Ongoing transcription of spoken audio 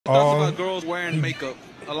Talks about girls wearing makeup,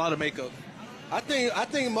 a lot of makeup. I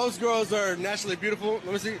think most girls are naturally beautiful.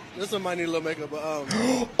 Let me see. This one might need a little makeup, but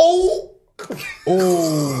Oh.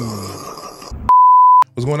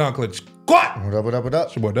 What's going on, Clutch? What? What up, what up, what up?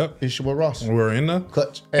 It's your boy Dup. It's your boy Ross. We're in the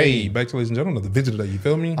Clutch. Hey, back to ladies and gentlemen, another video today, you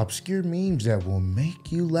feel me? Obscure memes that will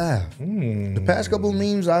make you laugh. The past couple of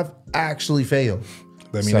memes I've actually failed.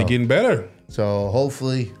 That means they're getting better. So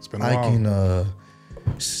hopefully I can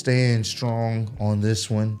stand strong on this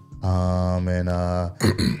one. I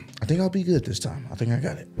think I'll be good this time. I think I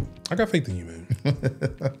got it. I got faith in you, man.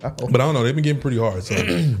 But I don't know, they've been getting pretty hard. So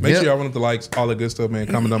make sure y'all run up the likes, all that good stuff, man.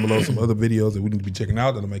 Comment down below some other videos that we need to be checking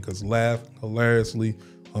out that'll make us laugh hilariously.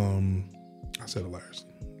 I said hilariously.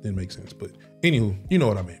 Didn't make sense. But anywho, you know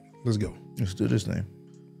what I mean. Let's go. Let's do this thing.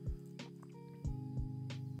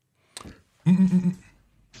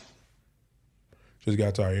 Just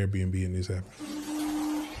got to our Airbnb and this happened.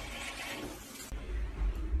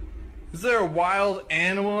 Is there a wild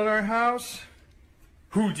animal in our house?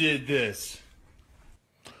 Who did this?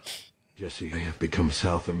 Jesse, I have become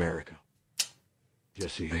South America.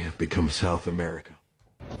 Jesse, I have become South America.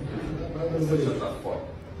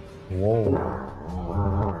 Whoa.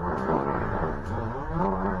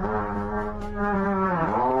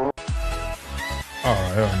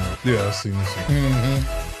 Oh, hell no. Yeah, I've seen this one.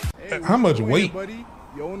 Hey, how much weight? Buddy?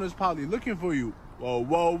 Your owner's probably looking for you. Whoa,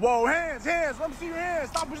 whoa, whoa, hands, let me see your hands,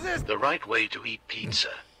 stop resisting. The right way to eat pizza.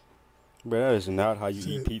 Bro, that is not how you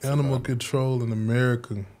eat pizza. Animal bro. control in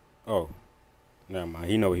America. Oh, never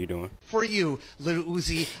mind. He know what he doing. For you, Little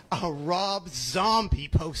Uzi, a Rob Zombie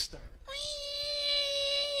poster.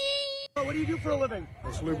 What do you do for a living?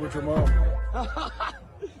 I sleep with your mom.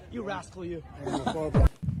 You rascal, you.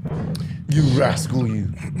 You rascal, you.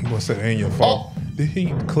 What's that? Ain't your fault. Did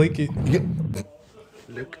he click it? Yep.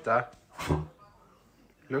 Lukta.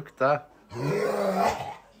 Lukta.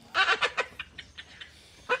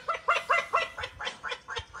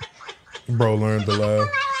 Bro learned to laugh.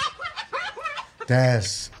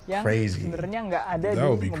 That's crazy. That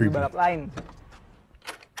would be creepy.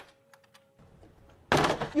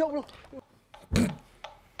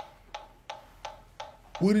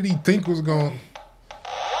 What did he think was going?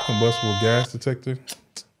 Combustible gas detector.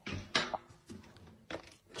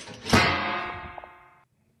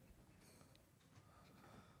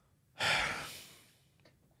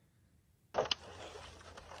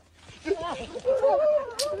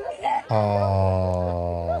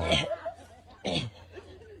 Oh.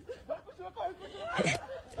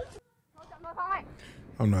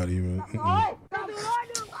 I'm not even.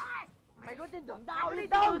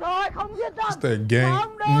 It's that gang.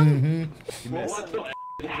 What the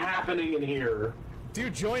is happening in here?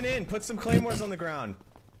 Dude, join in. Put some claymores on the ground.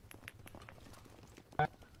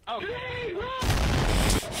 Okay.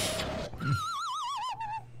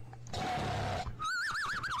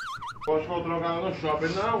 Posso trocar no shopping?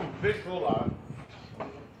 Não, deixa eu lá.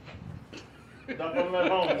 Dá pra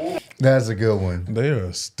levar burro. That's a good one. They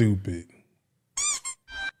are stupid.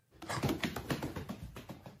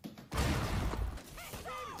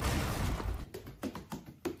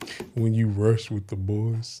 When you rush with the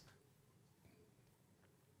boys.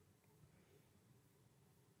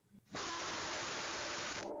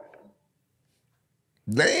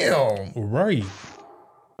 Damn. Right.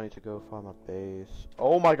 I need to go find my base.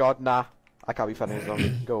 Oh my god, nah. I can't be fighting a zombie.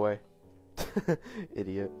 Go away.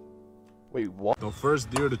 Idiot. Wait, what? The first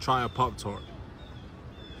deer to try a Pop-Tart.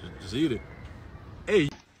 Just eat it. Hey.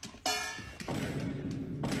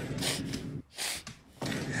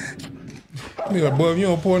 Me like, boy, if you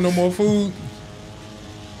don't pour no more food.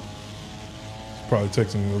 He's probably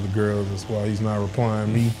texting the other girls. That's why he's not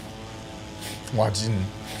replying me. Watching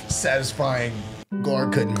satisfying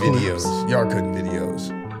guard cutting videos. Yard cutting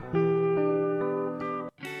videos.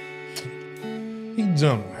 He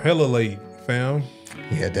jumped hella late, fam.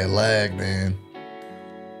 He had that lag, man.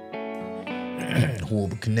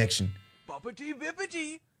 Horrible connection. Boppity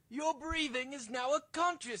bippity, your breathing is now a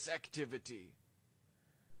conscious activity.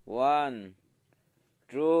 1,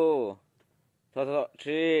 2,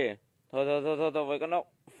 3,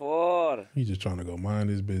 4. He's just trying to go mind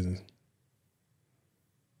his business.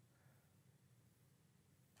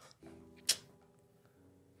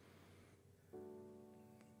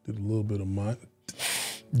 Did a little bit of mind.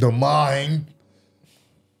 The mind.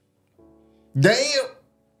 Damn.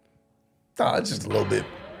 Nah, just a little bit.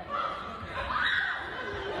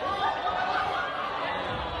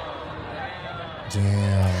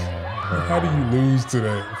 Damn. How do you lose to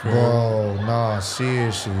that, fam? Bro, nah,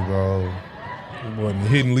 seriously, bro. It wasn't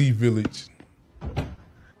Hidden Leaf Village.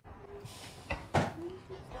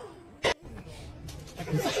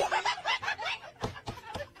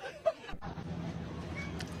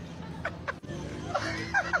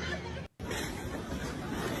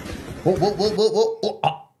 Whoa.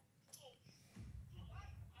 Ah.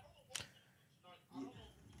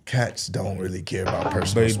 Cats don't really care about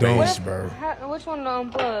personal space, bro. Which one to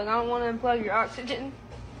unplug? I don't want to unplug your oxygen.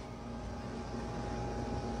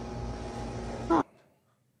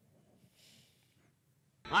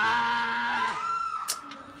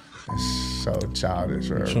 That's so childish,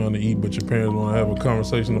 bro. You're trying to eat, but your parents want to have a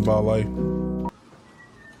conversation about life.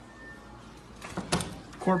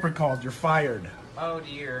 Corporate called. You're fired. Oh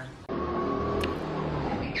dear.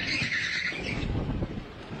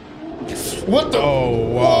 What the? Oh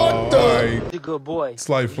wow! What the? Right. A good boy.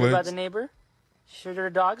 Slight You hear about flex. the neighbor? She heard her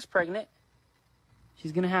dog's pregnant.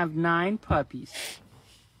 She's gonna have 9 puppies.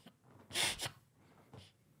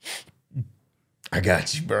 I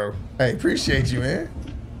got you, bro. Hey, appreciate you, man.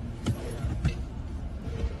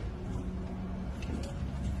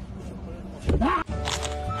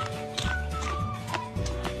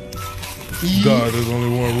 God, there's only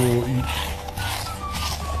one rule: eat.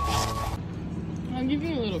 I'll give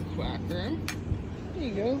you a little quacker. There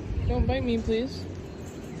you go. Don't bite me, please.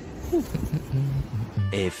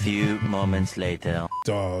 A few moments later.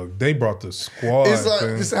 Dog, they brought the squad. It's like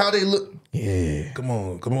fam. this is how they look. Yeah. Come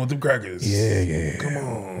on with them crackers. Yeah. Come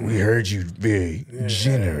on. We heard you very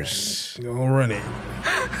generous. Don't run it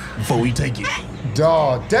before we take it.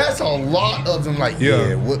 Dog, that's a lot of them. Like,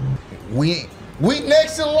 yeah, what? We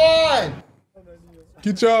next in line.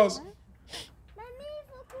 Get Charles.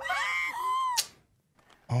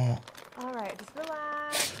 Oh. All right, just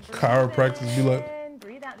relax. Chiropractors be like,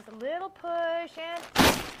 Breathe out, just a little push, and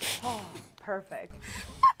oh, perfect.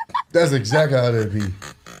 That's exactly how that'd be.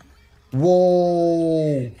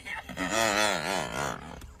 Whoa.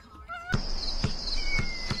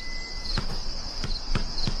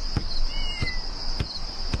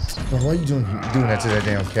 Bro, why are you doing that to that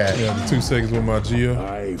damn cat? Yeah, the 2 seconds with my Gia.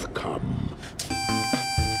 I've come.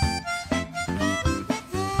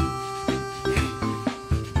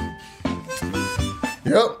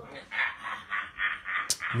 Yep.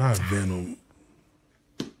 Not Venom.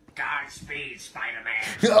 Godspeed, Spider-Man.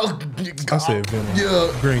 Oh, I said Venom.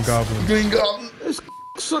 Yeah. Green Goblin. Green Goblin. This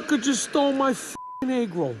sucker just stole my f***ing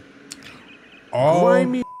egg roll. Oh,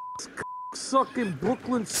 Grimy sucking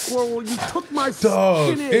Brooklyn squirrel. You took my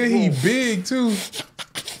dog, f***ing egg and he roll. big too.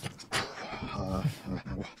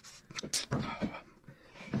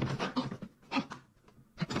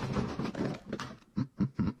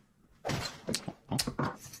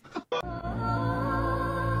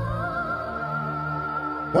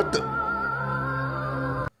 What the?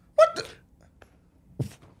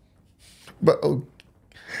 But oh,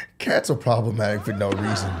 cats are problematic for no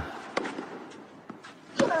reason.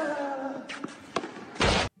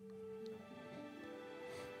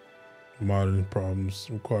 Modern problems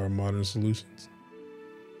require modern solutions.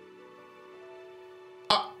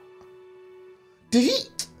 Did he?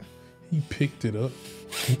 He picked it up.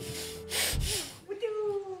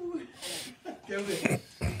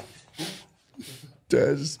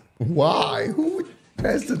 That's why. Who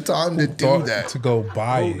has the time to do Thought that? to go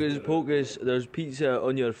buy it. Focus, focus. There's pizza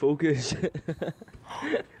on your focus.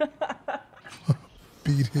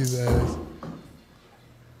 Beat his ass.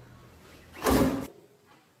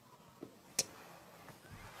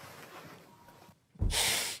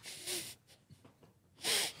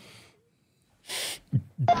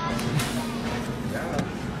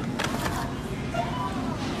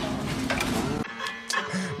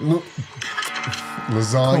 Look,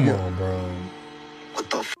 lasagna. Come on, bro. What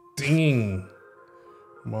the f? Dang.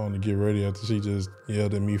 I'm on to get ready after she just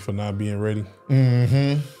yelled at me for not being ready.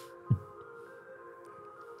 Mm-hmm.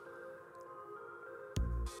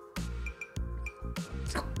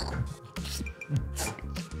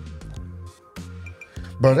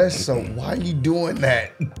 Bro, that's so. Why are you doing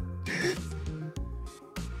that?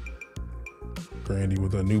 Grandy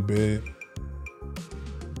with a new bed.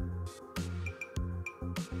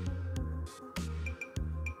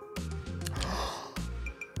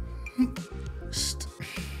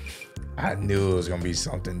 I knew it was gonna be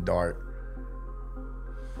something dark.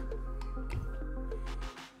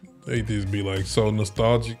 They just be like so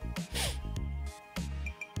nostalgic.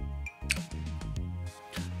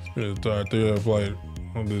 Spent an entire 3-hour flight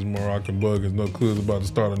on this Moroccan bug. Has no clue it's about to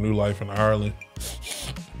start a new life in Ireland.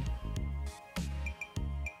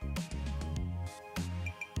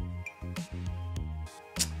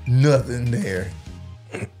 Nothing there.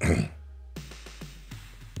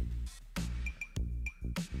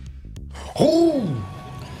 Oh!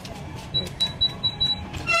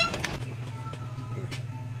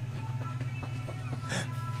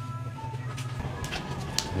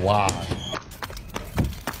 Wow.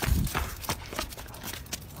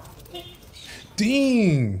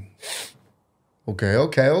 Dang. Okay,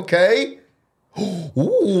 okay, okay. Ooh.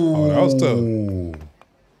 Oh, that was tough.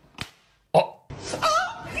 Oh.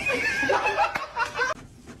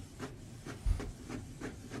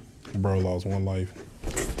 Bro lost one life.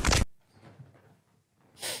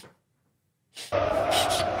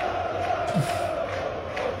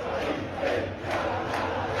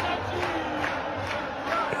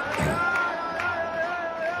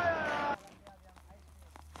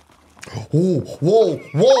 Ooh, whoa,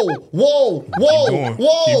 whoa, whoa, whoa, Keep going.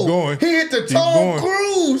 whoa. Keep going. He hit the Keep Tom going.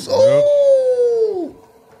 Cruise. Yep.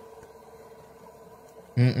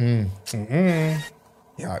 Ooh.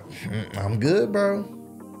 Yeah, I'm good, bro.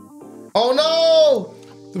 Oh, no.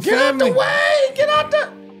 Get out the way. Get out the.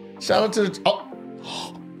 Shout out to the. Oh.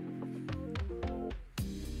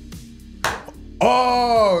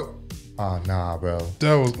 Oh. Oh, nah, bro.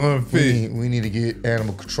 That was unfit. We need to get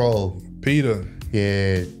animal control. Peter.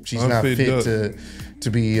 Yeah, she's not Unfit fit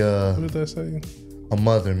to be what did that say? A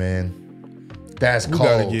mother, man. That's We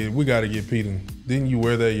cold. gotta get Peter. Didn't you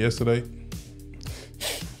wear that yesterday?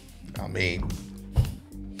 I mean,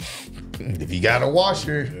 if you got a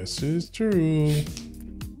washer. This is true.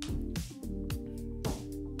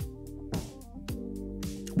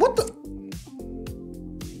 What the?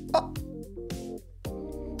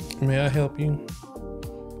 May I help you?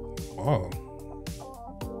 Oh.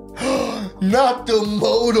 Not the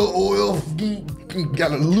motor oil.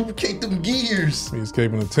 Gotta lubricate them gears. He's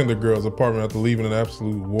escaping the Tinder girl's apartment after leaving an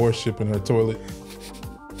absolute warship in her toilet.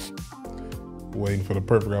 Waiting for the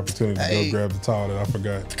perfect opportunity to go grab the towel that I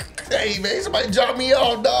forgot. Hey, man, somebody drop me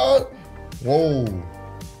off, dog. Whoa.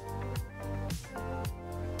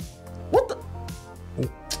 What the?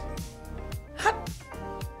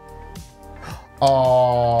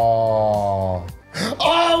 Oh.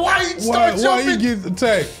 Oh, why you start jumping? Why you get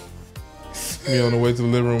attacked? Me on the way to the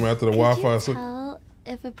living room after the Wi-Fi. Can you tell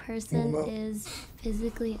if a person is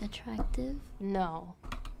physically attractive? No.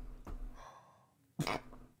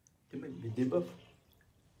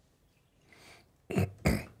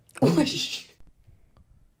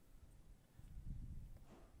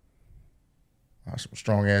 That's some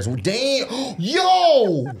strong ass. Damn.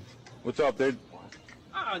 Yo. What's up, dude?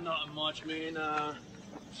 Nothing much, man.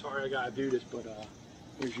 Sorry I gotta do this, but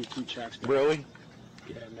here's your 2 checks. Really?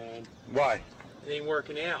 Yeah, man. Why? It ain't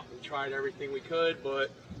working out. We tried everything we could, but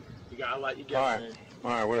you gotta let you get All right. man. All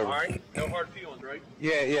right, whatever. All right? No hard feelings, right?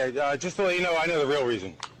 Yeah. Just to let you know, I know the real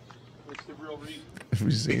reason. What's the real reason?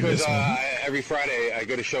 Because every Friday I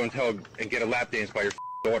go to show and tell and get a lap dance by your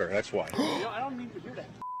daughter. That's why. You know, I don't need to hear that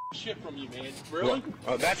shit from you, man. Really?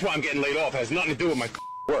 Look, that's why I'm getting laid off. It has nothing to do with my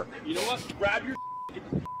work. You know what? Grab your get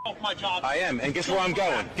the off my job. I am, and guess where I'm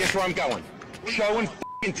going? Guess where I'm going? Show and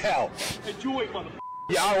tell. Enjoy, motherfucker.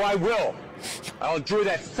 Yeah, oh, I will. I'll enjoy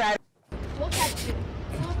that fat. Look at you.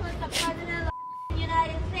 Look like the president of the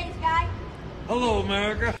United States, guy. Hello,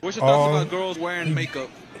 America. What's your thoughts about girls wearing makeup?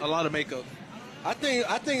 A lot of makeup. I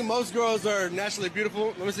think most girls are naturally beautiful.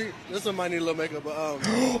 Let me see. This one might need a little makeup, but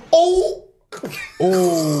Oh.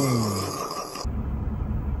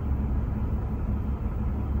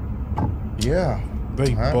 Yeah.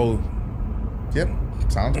 They both. Yep.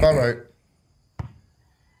 Sounds about right.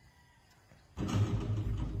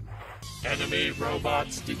 Enemy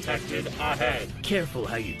robots detected ahead. Careful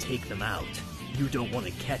how you take them out. You don't want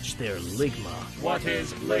to catch their ligma. What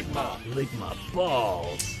is ligma? Ligma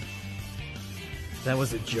balls. That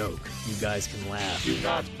was a joke. You guys can laugh. Do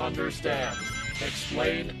not understand.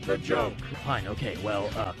 Explain the joke. Fine, okay, well,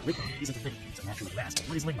 ligma isn't a thing, so naturally you ask,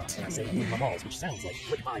 what is ligma? And I say ligma balls, which sounds like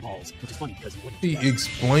lick my balls, which is funny because you wouldn't. He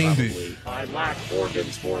explained it. I lack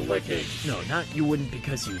organs for licking. No, not you wouldn't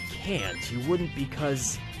because you can't. You wouldn't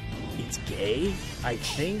because it's gay, I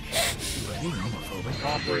think. You are being homophobic.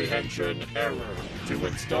 Comprehension error. To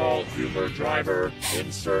install Humor Driver,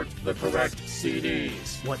 insert the correct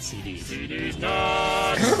CDs. What CDs? CDs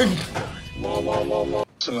not.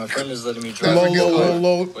 So my friend is letting me drive a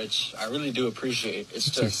car, which I really do appreciate. It's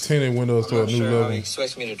just tinted windows to a new sure how level. he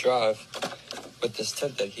expects me to drive with this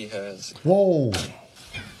tint that he has. Whoa.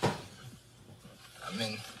 I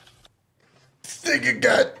mean, This nigga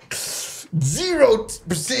got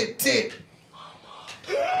 0% tint.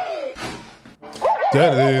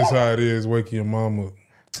 That is how it is waking your mom up.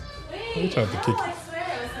 They tried to kick you. I swear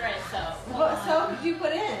it was the right soap. What soap did you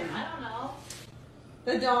put in? I don't know.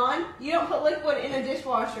 The Dawn? You don't put liquid in a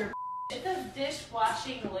dishwasher. It does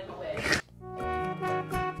dishwashing liquid.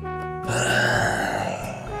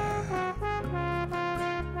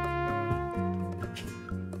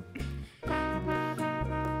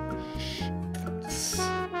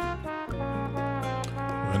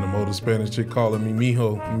 And the motor Spanish chick calling me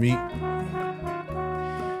mijo, meat.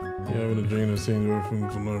 You know what I having a dream and seeing your film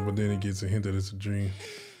to learn, but then it gets a hint that it's a dream.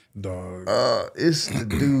 Dog. It's the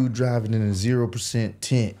dude driving in a 0%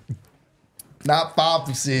 tint. Not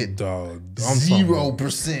 5%. Dog.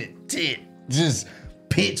 0% tint. Just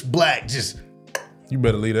pitch black. Just. You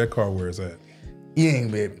better leave that car where it's at. You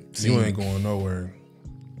ain't, babe. You ain't going nowhere.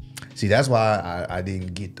 See, that's why I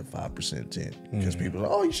didn't get the 5% tint. Because people are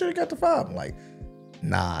like, oh, you should have got the 5. I'm like,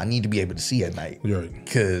 nah, I need to be able to see at night. Right.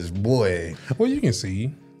 Because, boy. Well, you can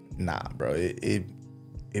see. Nah, bro. It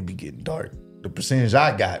be getting dark. The percentage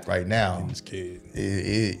I got right now, I'd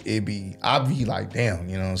be like, damn,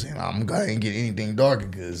 you know what I'm saying? I'm gonna ain't get anything darker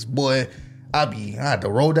because, boy, I had to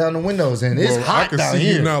roll down the windows and it's hot down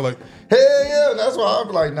here. You now, like, hell yeah, that's why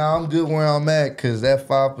I'm like, nah, I'm good where I'm at because that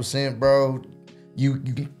 5%, bro.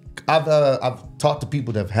 I've talked to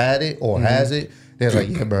people that have had it or has it. They're like,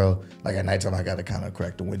 yeah, bro. Like at nighttime, I gotta kind of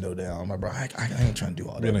crack the window down. I'm like, bro, I ain't trying to do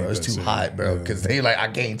all that, bro. It's too hot, bro. Because they like, I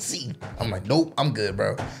can't see. I'm like, nope, I'm good,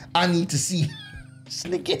 bro. I need to see. This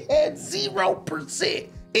nigga had 0%.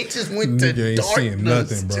 It just went to ain't darkness. Seeing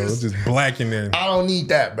nothing, bro. It's just black in there. I don't need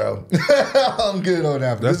that, bro. I'm good on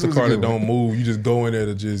that. That's the car that don't move. You just go in there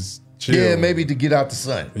to just chill. Yeah, maybe to get out the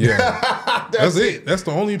sun. Yeah, that's it. That's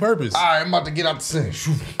the only purpose. All right, I'm about to get out the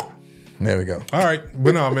sun. There we go. All right.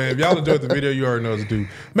 But no, man, if y'all enjoyed the video, you already know what to do.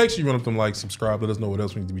 Make sure you run up them likes, subscribe. Let us know what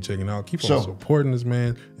else we need to be checking out. Keep on supporting us,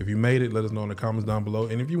 man. If you made it, let us know in the comments down below.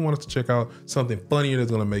 And if you want us to check out something funnier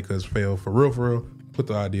that's going to make us fail for real, put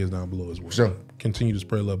the ideas down below as well. Sure. Continue to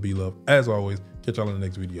spread love, be love. As always, catch y'all in the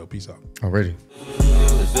next video. Peace out. Already.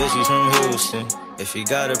 Bitches from Houston. If you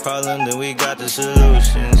got a problem, then we got the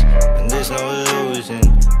solutions. And there's no illusion.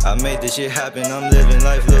 I made this shit happen, I'm living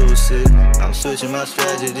life lucid. I'm switching my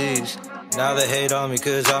strategies. Now they hate on me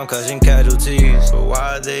cause I'm causing casualties. But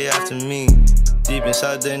why are they after me? Deep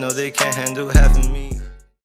inside they know they can't handle half of me.